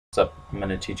What's up? I'm going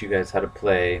to teach you guys how to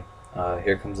play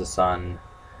Here Comes the Sun,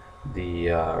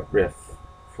 the riff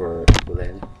for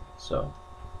ukulele. So,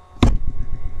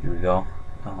 here we go.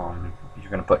 You're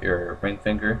going to put your ring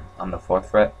finger on the 4th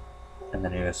fret, and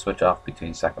then you're going to switch off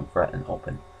between 2nd fret and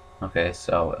open. Okay,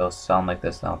 so it'll sound like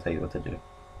this, and I'll tell you what to do.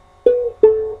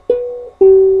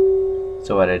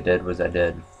 So what I did was I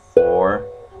did 4,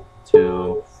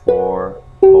 2, 4,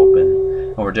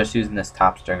 open. And we're just using this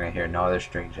top string right here, no other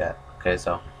strings yet. Okay,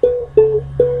 so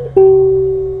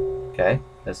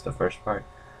that's the first part,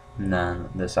 and then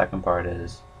the second part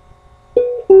is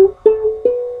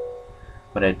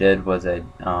what I did was I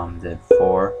did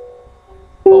 4,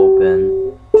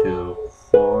 open, 2,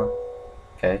 4.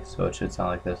 Okay, so it should sound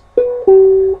like this.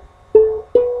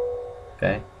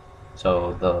 Okay,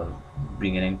 so the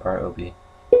beginning part will be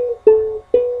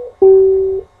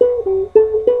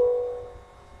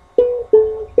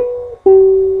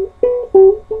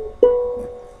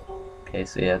okay,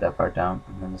 so you have that part down,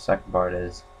 and then the second part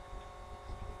is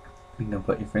you can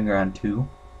put your finger on 2,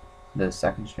 the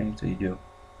 2nd string, so you do,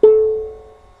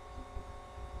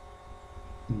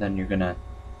 and then you're gonna,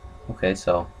 okay,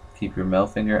 so keep your middle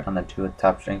finger on the 2 at the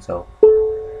top string, so,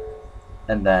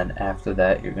 and then after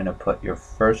that you're gonna put your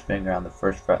first finger on the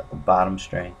 1st fret at the bottom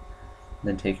string,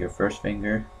 then take your first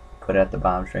finger, put it at the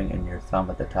bottom string, and your thumb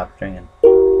at the top string, and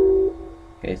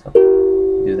okay, so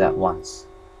do that once.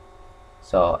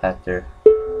 So after,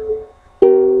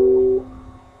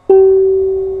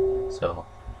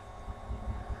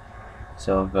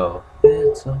 so go,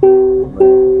 it's all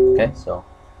right. Okay, so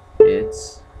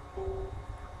it's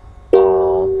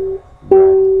all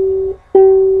right,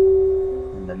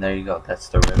 and then there you go. That's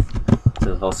the riff to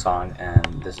the whole song,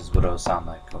 and this is what it'll sound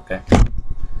like. Okay.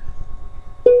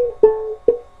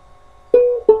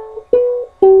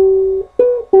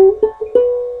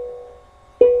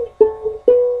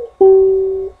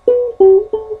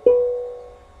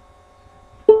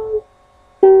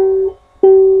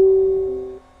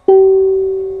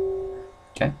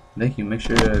 Okay, thank you. Make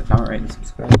sure to comment, rate, and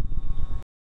subscribe.